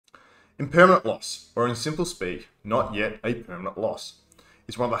Impermanent loss, or in simple speak, not yet a permanent loss,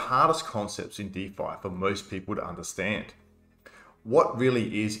 is one of the hardest concepts in DeFi for most people to understand. What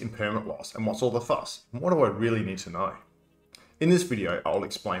really is impermanent loss and what's all the fuss? And what do I really need to know? In this video, I'll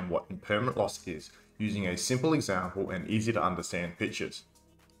explain what impermanent loss is using a simple example and easy to understand pictures.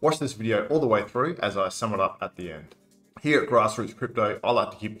 Watch this video all the way through as I sum it up at the end. Here at Grassroots Crypto, I like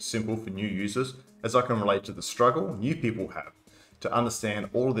to keep it simple for new users as I can relate to the struggle new people have to understand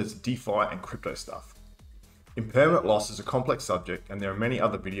all of this DeFi and crypto stuff. Impermanent loss is a complex subject and there are many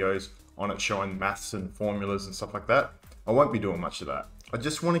other videos on it showing maths and formulas and stuff like that. I won't be doing much of that. I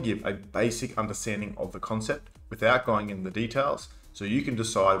just want to give a basic understanding of the concept without going into the details so you can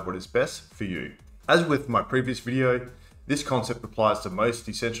decide what is best for you. As with my previous video, this concept applies to most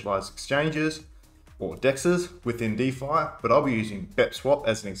decentralized exchanges or DEXs within DeFi, but I'll be using BepSwap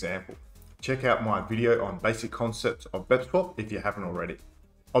as an example. Check out my video on basic concepts of BepSwap if you haven't already.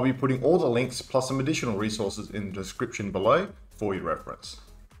 I'll be putting all the links plus some additional resources in the description below for your reference.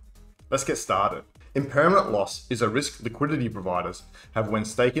 Let's get started. Impermanent loss is a risk liquidity providers have when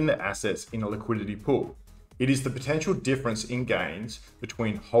staking their assets in a liquidity pool. It is the potential difference in gains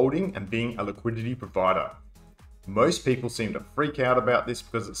between holding and being a liquidity provider. Most people seem to freak out about this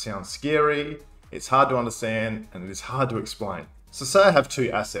because it sounds scary, it's hard to understand, and it is hard to explain. So say I have two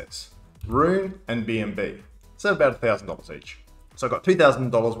assets, Rune and BNB. So about $1,000 each. So I've got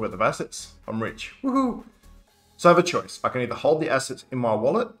 $2,000 worth of assets. I'm rich. Woohoo! So I have a choice. I can either hold the assets in my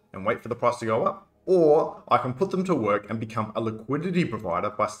wallet and wait for the price to go up, or I can put them to work and become a liquidity provider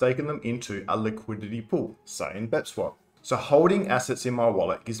by staking them into a liquidity pool, say in BepSwap. So holding assets in my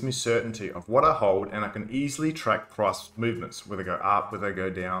wallet gives me certainty of what I hold and I can easily track price movements, whether they go up, whether they go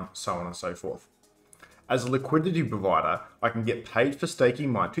down, so on and so forth. As a liquidity provider, I can get paid for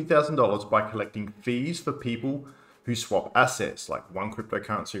staking my $2,000 by collecting fees for people who swap assets, like one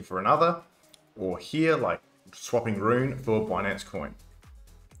cryptocurrency for another, or here, like swapping Rune for Binance Coin.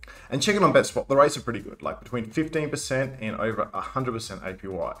 And checking on BepSwap, the rates are pretty good, like between 15% and over 100%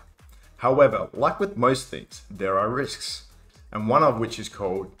 APY. However, like with most things, there are risks, and one of which is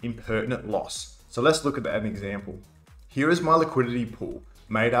called impermanent loss. So let's look at an example. Here is my liquidity pool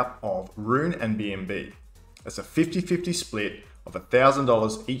made up of Rune and BNB. It's a 50-50 split of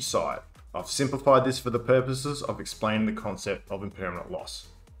 $1,000 each side. I've simplified this for the purposes of explaining the concept of impermanent loss.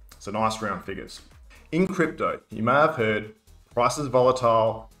 So nice round figures. In crypto, you may have heard price is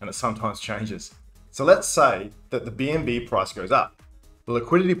volatile and it sometimes changes. So let's say that the BNB price goes up. The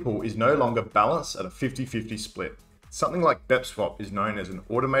liquidity pool is no longer balanced at a 50-50 split. Something like BepSwap is known as an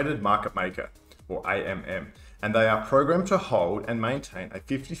automated market maker, or AMM, and they are programmed to hold and maintain a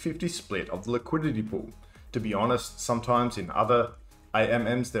 50-50 split of the liquidity pool. To be honest, sometimes in other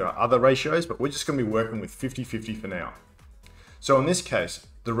AMMs there are other ratios, but we're just going to be working with 50-50 for now. So in this case,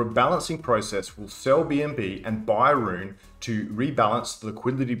 the rebalancing process will sell BNB and buy Rune to rebalance the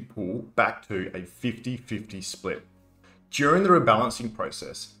liquidity pool back to a 50-50 split. During the rebalancing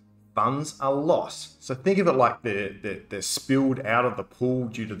process, funds are lost. So think of it like they're spilled out of the pool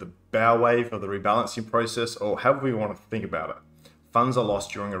due to the bow wave of the rebalancing process, or however you want to think about it. Funds are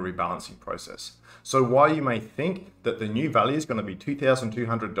lost during a rebalancing process. So while you may think that the new value is going to be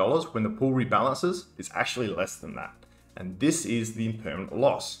 $2,200 when the pool rebalances, it's actually less than that. And this is the impermanent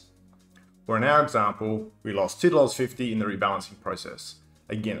loss. Or in our example, we lost $2.50 in the rebalancing process.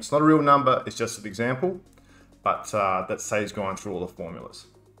 Again, it's not a real number, it's just an example, but that saves going through all the formulas.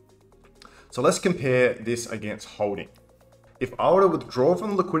 So let's compare this against holding. If I were to withdraw from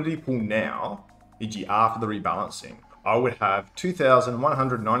the liquidity pool now, e.g. after the rebalancing, I would have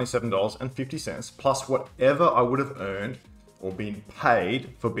 $2,197.50 plus whatever I would have earned or been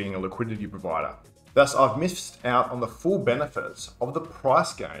paid for being a liquidity provider. Thus, I've missed out on the full benefits of the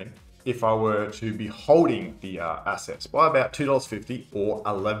price gain if I were to be holding the assets by about $2.50 or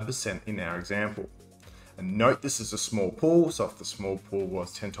 11% in our example. And note this is a small pool, so if the small pool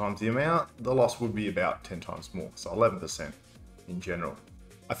was 10 times the amount, the loss would be about 10 times more, so 11% in general.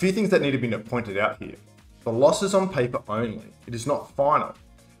 A few things that need to be pointed out here. The loss is on paper only, it is not final,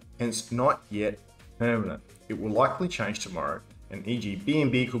 hence not yet permanent. It will likely change tomorrow, and e.g.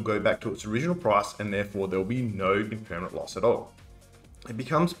 BNB could go back to its original price and therefore there will be no impermanent loss at all. It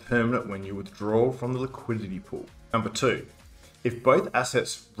becomes permanent when you withdraw from the liquidity pool. Number two, if both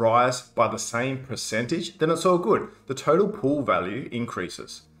assets rise by the same percentage, then it's all good. The total pool value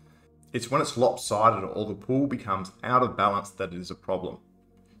increases. It's when it's lopsided or the pool becomes out of balance that it is a problem.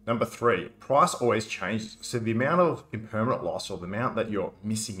 Number three, price always changes. So the amount of impermanent loss or the amount that you're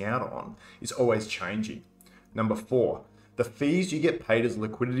missing out on is always changing. Number four, the fees you get paid as a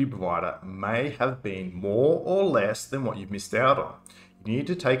liquidity provider may have been more or less than what you've missed out on. You need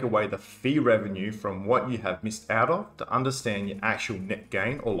to take away the fee revenue from what you have missed out of to understand your actual net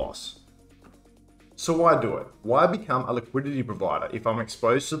gain or loss. So why do it? Why become a liquidity provider if I'm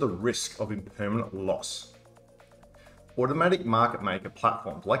exposed to the risk of impermanent loss? Automatic market maker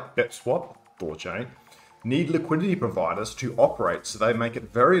platforms like BepSwap, THORChain, need liquidity providers to operate, so they make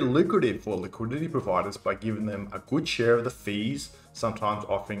it very lucrative for liquidity providers by giving them a good share of the fees, sometimes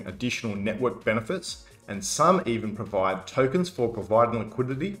offering additional network benefits, and some even provide tokens for providing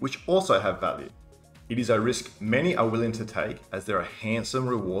liquidity, which also have value. It is a risk many are willing to take, as there are handsome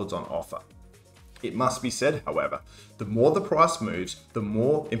rewards on offer. It must be said, however, the more the price moves, the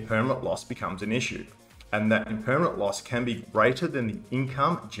more impermanent loss becomes an issue, and that impermanent loss can be greater than the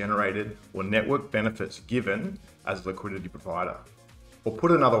income generated or network benefits given as a liquidity provider. Or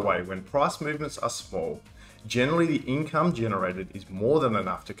put another way, when price movements are small, generally the income generated is more than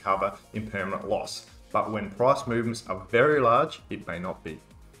enough to cover impermanent loss, but when price movements are very large, it may not be.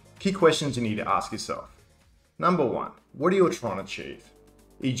 Key questions you need to ask yourself. Number one, what are you trying to achieve?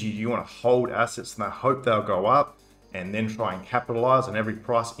 E.g., do you want to hold assets and hope they'll go up and then try and capitalize on every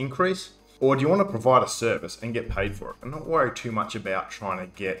price increase? Or do you want to provide a service and get paid for it and not worry too much about trying to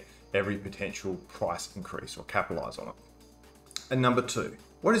get every potential price increase or capitalize on it? And number two,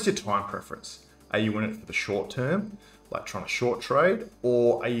 what is your time preference? Are you in it for the short term, like trying to short trade?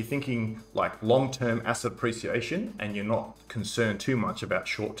 Or are you thinking like long-term asset appreciation and you're not concerned too much about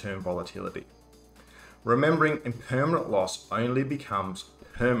short-term volatility? Remembering impermanent loss only becomes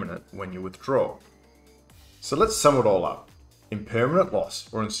permanent when you withdraw. So let's sum it all up. Impermanent loss,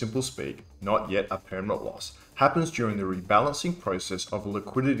 or in simple speak, not yet a permanent loss, happens during the rebalancing process of a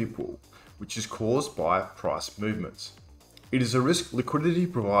liquidity pool, which is caused by price movements. It is a risk liquidity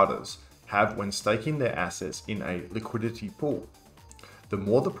providers have when staking their assets in a liquidity pool. The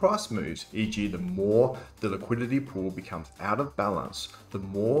more the price moves, e.g. the more the liquidity pool becomes out of balance, the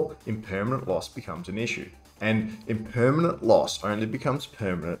more impermanent loss becomes an issue. And impermanent loss only becomes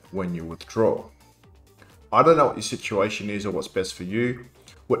permanent when you withdraw. I don't know what your situation is or what's best for you.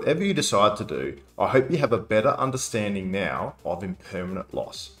 Whatever you decide to do, I hope you have a better understanding now of impermanent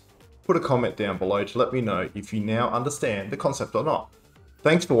loss. Put a comment down below to let me know if you now understand the concept or not.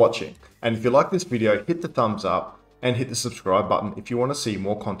 Thanks for watching, and if you like this video, hit the thumbs up and hit the subscribe button if you want to see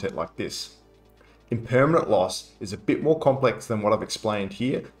more content like this. Impermanent loss is a bit more complex than what I've explained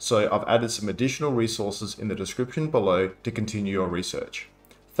here, so I've added some additional resources in the description below to continue your research.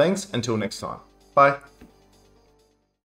 Thanks, until next time. Bye.